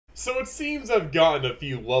So it seems I've gotten a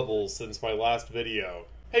few levels since my last video.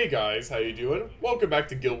 Hey guys, how you doing? Welcome back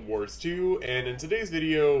to Guild Wars 2, and in today's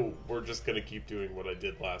video, we're just gonna keep doing what I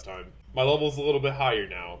did last time. My level's a little bit higher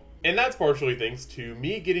now, and that's partially thanks to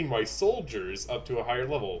me getting my soldiers up to a higher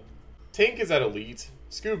level. Tank is at Elite,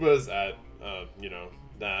 Scuba's at,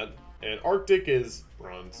 that, and Arctic is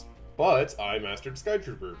Bronze. But I mastered Sky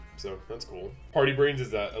Trooper, so that's cool. Party Brains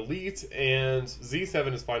is at Elite, and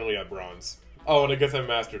Z7 is finally at Bronze. Oh, and I guess I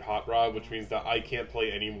mastered Hot Rod, which means that I can't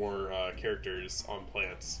play any more characters on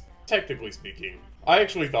plants, technically speaking. I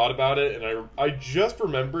actually thought about it, and I just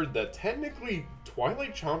remembered that technically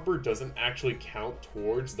Twilight Chomper doesn't actually count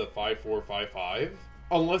towards the 5455,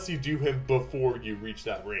 unless you do him before you reach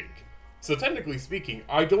that rank. So technically speaking,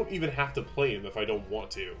 I don't even have to play him if I don't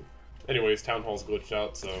want to. Anyways, Town Hall's glitched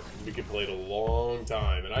out, so we can play it a long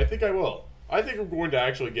time, and I think I will. I think I'm going to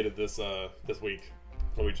actually get it this week.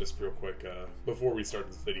 Let me just real quick, before we start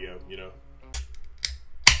this video,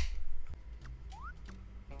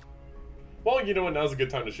 Well, you know what, now's a good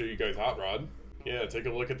time to show you guys Hot Rod. Yeah, take a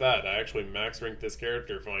look at that. I actually max ranked this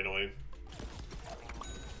character, finally.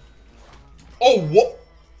 Oh, what?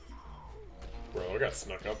 Bro, I got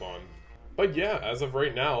snuck up on. But yeah, as of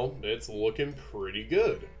right now, it's looking pretty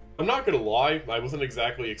good. I'm not gonna lie, I wasn't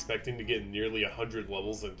exactly expecting to get nearly 100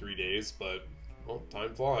 levels in 3 days, but, well,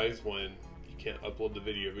 time flies when you can't upload the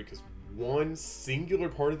video because one singular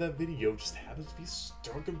part of that video just happens to be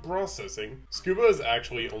stuck in processing. Scuba is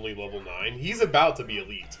actually only level 9. He's about to be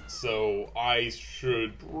Elite, so I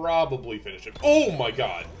should probably finish him. Oh my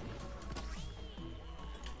god!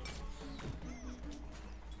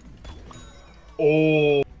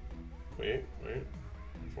 Oh! Wait for it.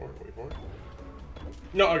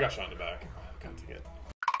 No, I got shot in the back. Oh, god dang it.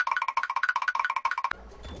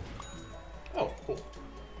 Oh, cool.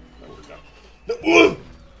 That worked out. No,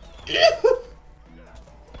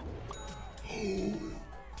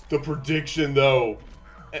 the prediction, though.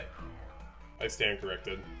 I stand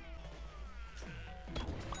corrected.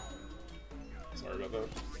 Sorry about that.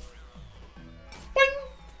 Boing!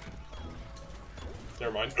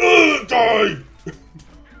 Never mind. Die!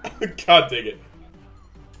 God dang it.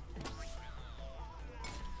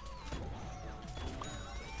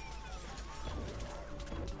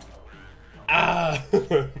 Ah!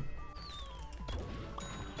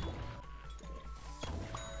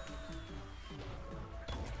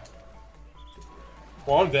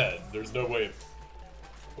 Well, I'm dead. There's no way.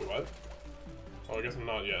 Wait, what? Oh, I guess I'm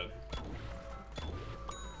not yet.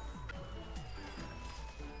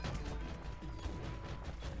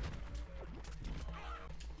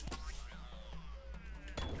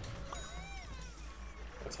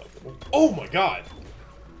 That's helpful. Oh my god!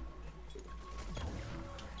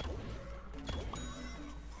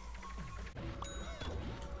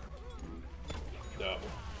 No.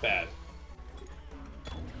 Bad.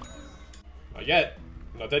 Not yet.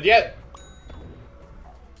 I'm not dead yet.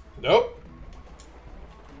 Nope.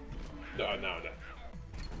 No, no.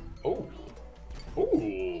 Oh.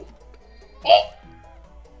 Ooh. Oh!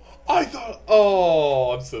 I thought...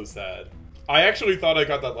 Oh, I'm so sad. I actually thought I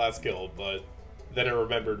got that last kill, but then I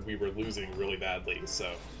remembered we were losing really badly,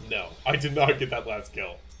 so no. I did not get that last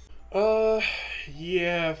kill.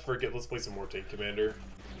 Yeah, forget. Let's play some more Tank Commander.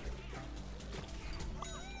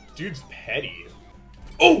 Dude's petty.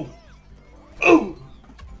 Oh! Oh!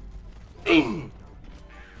 Oh!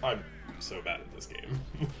 I'm so bad at this game.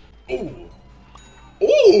 Oh!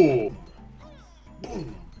 Oh!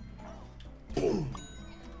 Boom! Boom!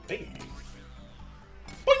 Hey!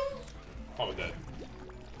 Boing! Oh, I'm dead.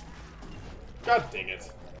 God dang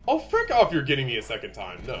it. Oh, frick off, you're getting me a second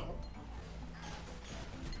time. No.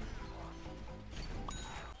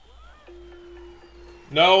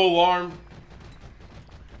 No alarm.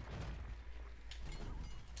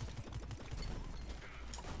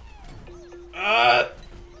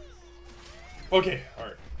 Okay,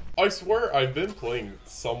 alright. I swear I've been playing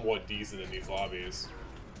somewhat decent in these lobbies.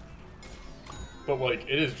 But, like,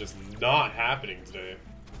 it is just not happening today.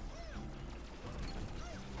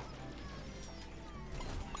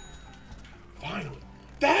 Finally.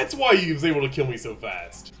 That's why he was able to kill me so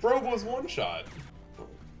fast. Bro was one shot.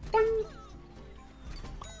 Boing.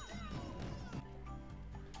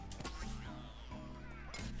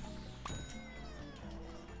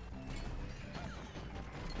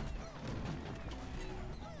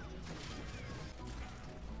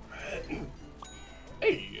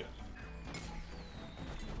 Hey!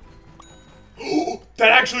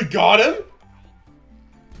 That actually got him?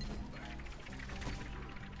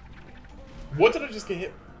 What did I just get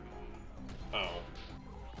hit? Oh.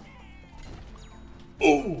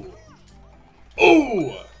 Ooh!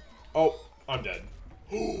 Ooh! Oh, I'm dead.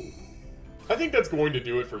 I think that's going to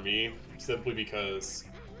do it for me, simply because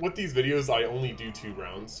with these videos I only do 2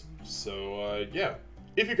 rounds. So yeah,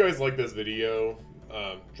 if you guys like this video,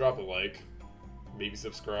 drop a like, maybe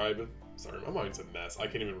subscribe. Sorry, my mind's a mess. I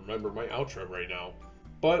can't even remember my outro right now.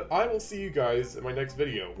 But I will see you guys in my next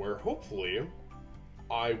video, where hopefully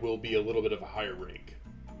I will be a little bit of a higher rank.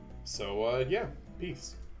 So yeah,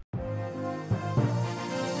 peace.